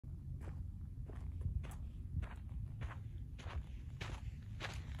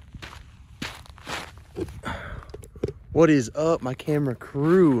What is up, my camera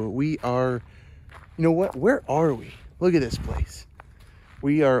crew? We are, you know what? Where are we? Look at this place.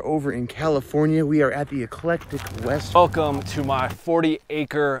 We are over in California. We are at the Eclectic West. Welcome to my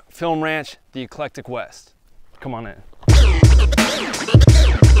 40-acre film ranch, the Eclectic West. Come on in.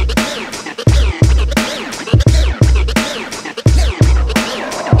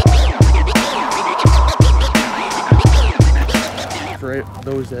 For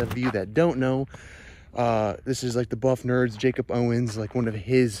those of you that don't know, this is like the Buff Nerds, Jacob Owens, like one of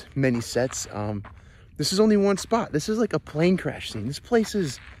his many sets. This is only one spot. This is like a plane crash scene. This place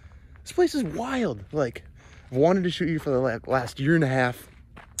is wild. Like, I've wanted to shoot you for the last year and a half.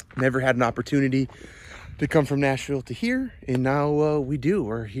 Never had an opportunity to come from Nashville to here, and now we do.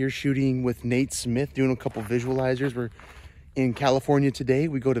 We're here shooting with Nate Smith, doing a couple visualizers. We're in California today.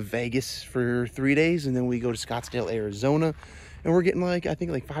 We go to Vegas for 3 days, and then we go to Scottsdale, Arizona. And we're getting like, I think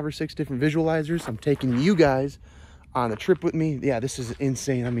like 5 or 6 different visualizers. I'm taking you guys on a trip with me. Yeah, this is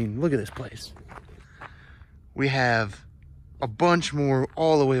insane. I mean, look at this place. We have a bunch more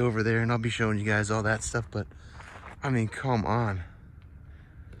all the way over there, and I'll be showing you guys all that stuff. But I mean, come on.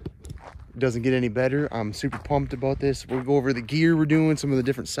 It doesn't get any better. I'm super pumped about this. We'll go over the gear we're doing, some of the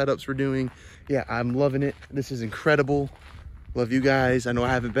different setups we're doing. Yeah, I'm loving it. This is incredible. Love you guys. I know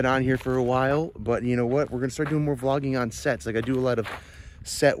I haven't been on here for a while, but you know what? We're going to start doing more vlogging on sets. Like, I do a lot of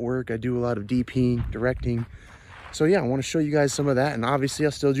set work. I do a lot of DPing, directing. So yeah, I want to show you guys some of that. And obviously,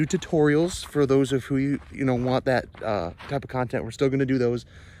 I'll still do tutorials for those of who you know want that type of content. We're still going to do those.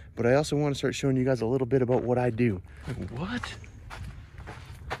 But I also want to start showing you guys a little bit about what I do. Like, what?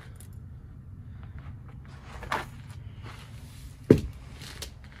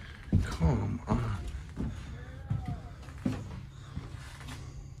 Come on.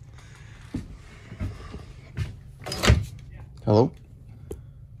 Hello?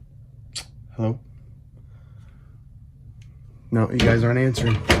 Hello? No, you guys aren't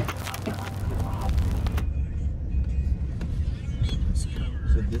answering.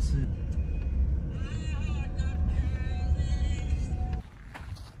 So this is...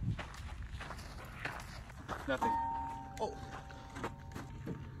 Nothing. Oh.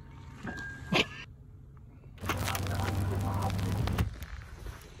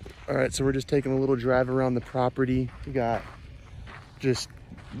 All right, so we're just taking a little drive around the property. We got just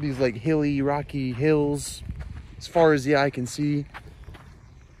these like hilly, rocky hills as far as the eye can see.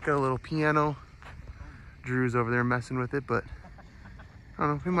 Got a little piano. Drew's over there messing with it, but I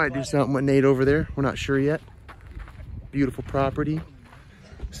don't know, we might do something with Nate over there. We're not sure yet. Beautiful property.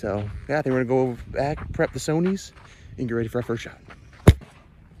 So yeah, I think we're gonna go back, prep the Sonys, and get ready for our first shot.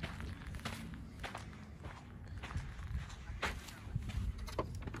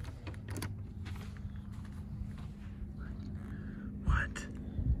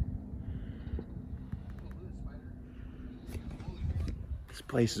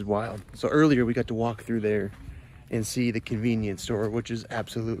 Place is wild. So earlier we got to walk through there and see the convenience store, which is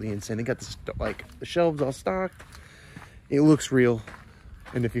absolutely insane. They got the shelves all stocked. It looks real.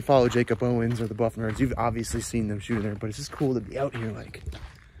 And if you follow Jacob Owens or the Buff Nerds, you've obviously seen them shooting there. But it's just cool to be out here. Like,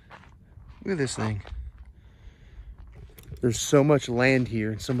 look at this thing. There's so much land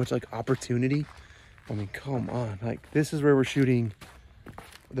here and so much like opportunity. I mean, come on. Like, this is where we're shooting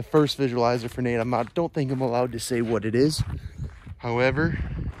the first visualizer for Nate. Don't think I'm allowed to say what it is. However,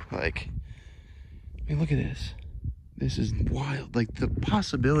 like, I mean, look at this. This is wild. Like, the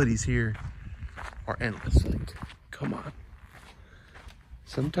possibilities here are endless. Like, come on.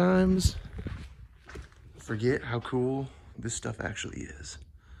 Sometimes forget how cool this stuff actually is.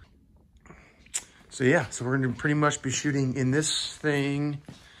 So yeah, so we're gonna pretty much be shooting in this thing,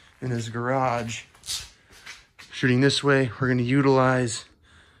 in this garage. Shooting this way, we're gonna utilize,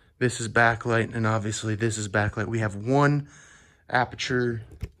 this is backlight, and obviously this is backlight. We have one aperture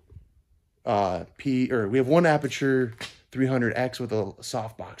we have one aperture 300X with a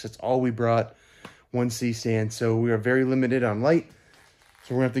softbox. That's all we brought. One C-stand. So we are very limited on light.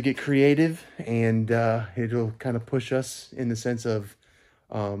 So we're gonna have to get creative, and it'll kind of push us in the sense of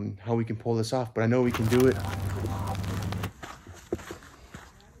how we can pull this off. But I know we can do it.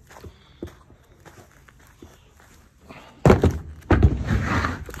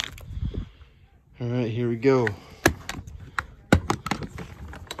 All right, here we go.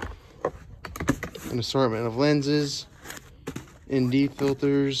 An assortment of lenses, ND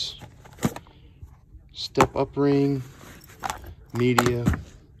filters, step up ring, media,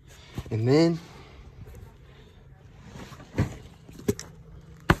 and then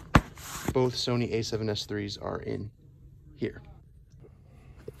both Sony a7S IIIs are in here.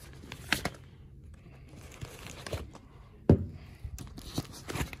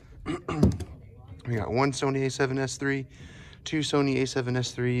 We got one Sony a7S III, two Sony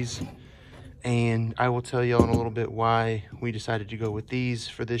a7S IIIs, and I will tell y'all in a little bit why we decided to go with these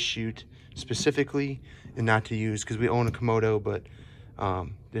for this shoot specifically and not to use, because we own a Komodo, but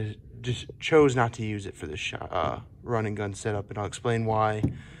just chose not to use it for this shot, run and gun setup, and I'll explain why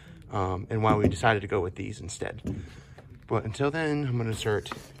and why we decided to go with these instead. But until then, I'm gonna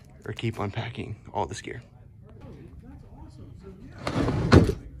keep unpacking all this gear.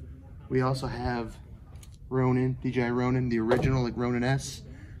 We also have Ronin, DJI Ronin, the original, like Ronin S.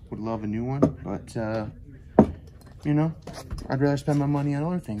 Would love a new one, but you know, I'd rather spend my money on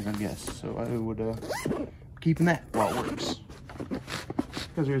other things, I guess. So I would keep that while it works.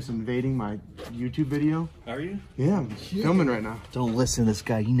 Because you're just invading my YouTube video. Are you? Yeah, I'm filming right now. Don't listen to this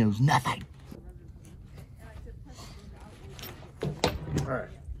guy, he knows nothing. All right,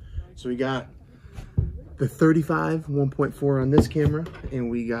 so we got the 35 1.4 on this camera,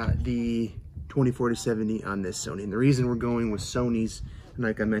 and we got the 24-70 on this Sony. And the reason we're going with Sony's, and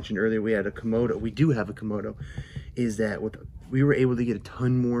like I mentioned earlier, we had a Komodo, we do have a Komodo, is that we were able to get a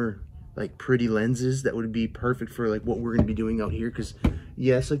ton more like pretty lenses that would be perfect for like what we're going to be doing out here. Because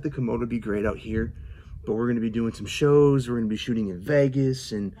yes, like the Komodo would be great out here, but we're going to be doing some shows, we're going to be shooting in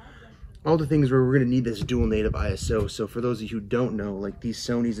Vegas and all the things where we're going to need this dual native ISO. So for those of you who don't know, like these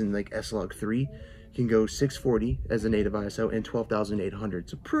Sonys in like S-Log 3 can go 640 as a native ISO and 12,800.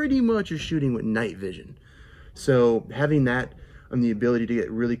 So pretty much you're shooting with night vision. So having that and the ability to get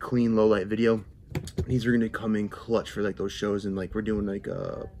really clean low light video, these are going to come in clutch for like those shows, and like we're doing like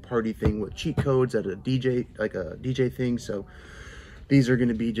a party thing with cheat codes at a DJ, like a DJ thing. So these are going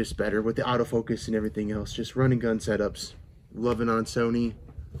to be just better with the autofocus and everything else. Just run and gun setups. Loving on Sony.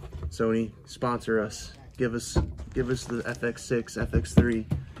 Sony, sponsor us. Give us the FX6, FX3.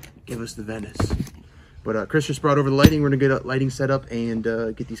 Give us the Venice. But Chris just brought over the lighting. We're gonna get a lighting set up and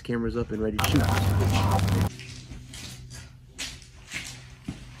get these cameras up and ready to shoot.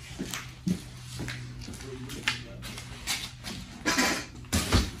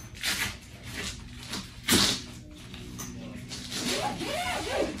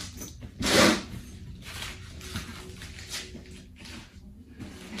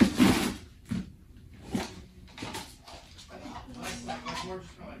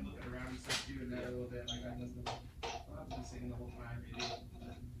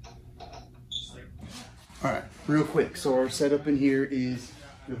 All right, real quick. So our setup in here is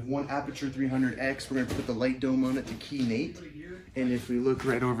we have one Aperture 300X. We're gonna put the light dome on it to key Nate. And if we look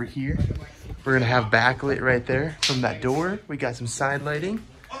right over here, we're gonna have backlit right there from that door. We got some side lighting.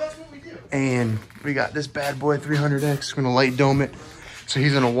 Oh, that's what we do. And we got this bad boy 300X. We're gonna light dome it. So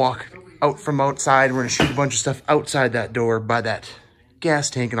he's gonna walk out from outside. We're gonna shoot a bunch of stuff outside that door by that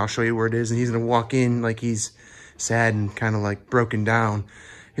gas tank, and I'll show you where it is. And he's gonna walk in like he's sad and kind of like broken down.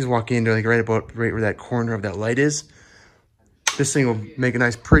 He's walking into like right where that corner of that light is. This thing will make a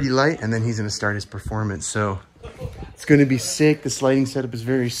nice pretty light, and then he's gonna start his performance. So it's gonna be sick. This lighting setup is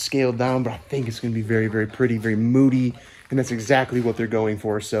very scaled down, but I think it's gonna be very, very pretty, very moody, and that's exactly what they're going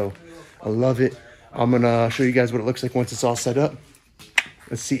for. So I love it. I'm gonna show you guys what it looks like once it's all set up.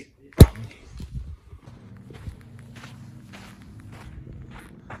 Let's see.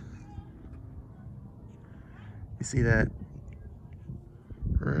 You see that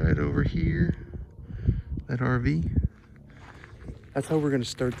right over here, that RV? That's how we're gonna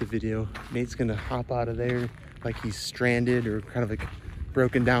start the video. Nate's gonna hop out of there like he's stranded or kind of like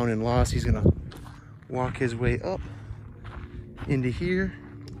broken down and lost. He's gonna walk his way up into here.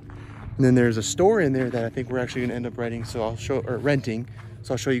 And then there's a store in there that I think we're actually gonna end up renting. So I'll show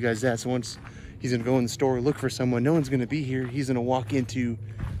you guys that. So once he's gonna go in the store, look for someone, no one's gonna be here. He's gonna walk into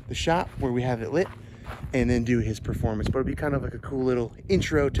the shop where we have it lit and then do his performance. But it'll be kind of like a cool little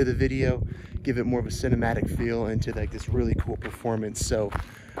intro to the video, give it more of a cinematic feel into like this really cool performance. So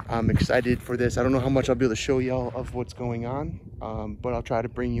I'm excited for this. I don't know how much I'll be able to show y'all of what's going on, but I'll try to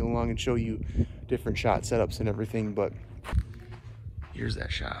bring you along and show you different shot setups and everything. But here's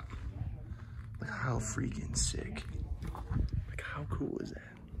that shot. Look how freaking sick. Like how cool is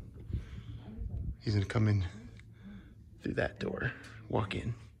that? He's gonna come in through that door, walk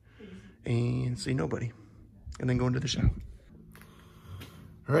in, and see nobody, and then go into the shop.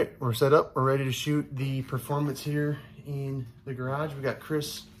 All right, we're set up. We're ready to shoot the performance here in the garage. We got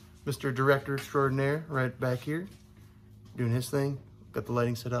Chris, Mr. Director Extraordinaire, right back here, doing his thing. Got the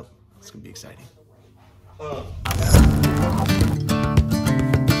lighting set up. It's gonna be exciting.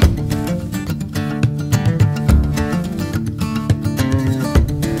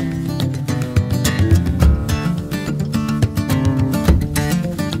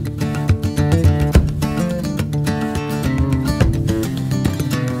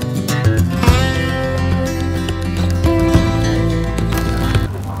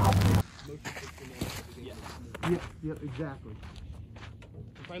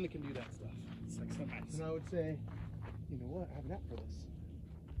 finally can do that stuff. It's like so nice. And I would say, you know what? I have an app for this.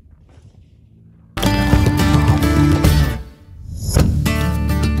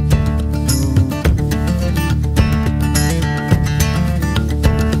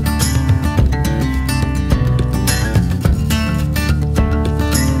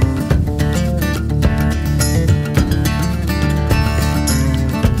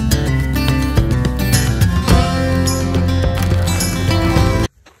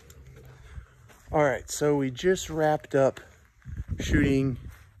 All right, so we just wrapped up shooting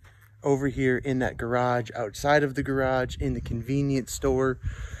over here in that garage, outside of the garage, in the convenience store.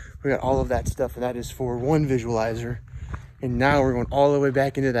 We got all of that stuff, and that is for one visualizer. And now we're going all the way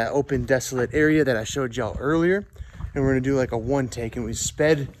back into that open, desolate area that I showed y'all earlier. And we're gonna do like a one take, and we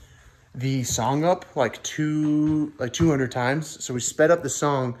sped the song up like 200 times. So we sped up the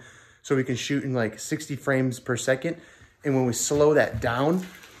song so we can shoot in like 60 frames per second. And when we slow that down,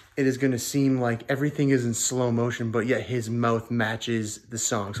 it is going to seem like everything is in slow motion, but yet his mouth matches the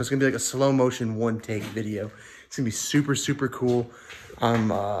song. So it's going to be like a slow motion one take video. It's going to be super, super cool. I'm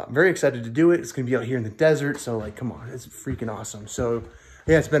very excited to do it. It's going to be out here in the desert. So like, come on, it's freaking awesome. So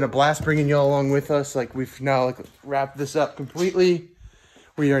yeah, it's been a blast bringing y'all along with us. Like we've now like wrapped this up completely.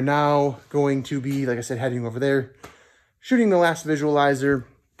 We are now going to be, like I said, heading over there, shooting the last visualizer,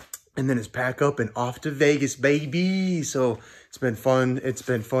 and then it's pack up and off to Vegas, baby. So it's been fun. It's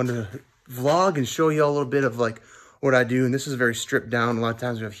been fun to vlog and show you all a little bit of like what I do. And this is very stripped down. A lot of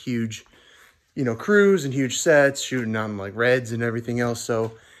times we have huge, you know, crews and huge sets shooting on like reds and everything else.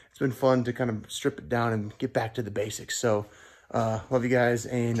 So it's been fun to kind of strip it down and get back to the basics. So love you guys.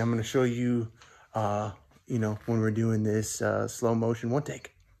 And I'm going to show you, you know, when we're doing this slow motion one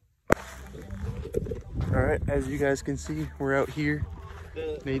take. All right, as you guys can see, we're out here.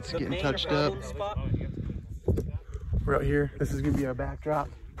 Nate's getting touched up. We're out here. This is gonna be our backdrop.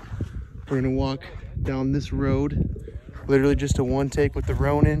 We're gonna walk down this road. Literally just a one take with the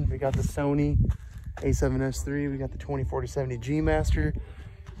Ronin. We got the Sony A7S III. We got the 2040-70 G Master.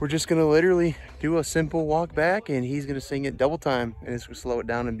 We're just gonna literally do a simple walk back, and he's gonna sing it double time, and it's gonna slow it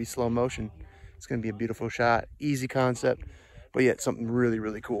down and be slow motion. It's gonna be a beautiful shot. Easy concept, but yet something really,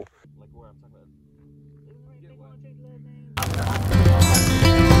 really cool.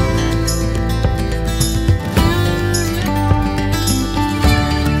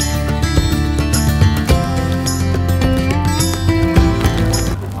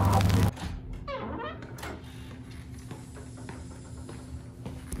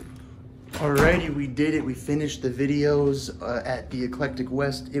 Alrighty, we did it. We finished the videos at the Eclectic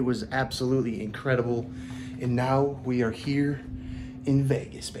West. It was absolutely incredible. And now we are here in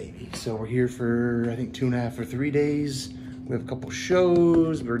Vegas, baby. So we're here for, I think, 2.5 or 3 days. We have a couple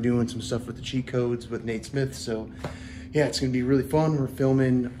shows. We're doing some stuff with the cheat codes with Nate Smith. So yeah, it's gonna be really fun. We're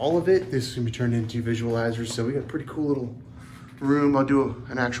filming all of it. This is gonna be turned into visualizers. So we got a pretty cool little room. I'll do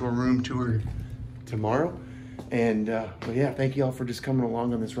an actual room tour tomorrow. And but yeah, thank you all for just coming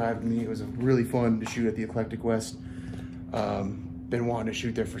along on this ride with me. It was really fun to shoot at the Eclectic West. Been wanting to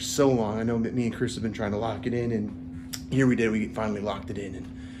shoot there for so long. I know that me and Chris have been trying to lock it in, and here we did. We finally locked it in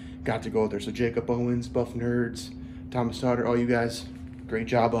and got to go there. So Jacob Owens, Buff Nerds, Thomas Sauter, all you guys, great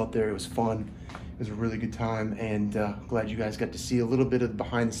job out there. It was fun. It was a really good time, and glad you guys got to see a little bit of the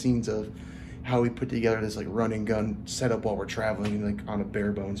behind the scenes of how we put together this like run and gun setup while we're traveling, like on a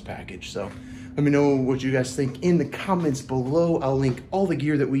bare bones package. So let me know what you guys think in the comments below. I'll link all the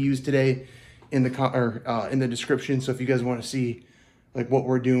gear that we used today in the in the description. So if you guys want to see like what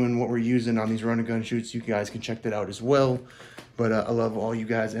we're doing, what we're using on these run and gun shoots, you guys can check that out as well. But I love all you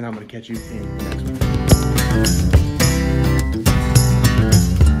guys, and I'm gonna catch you in the next one.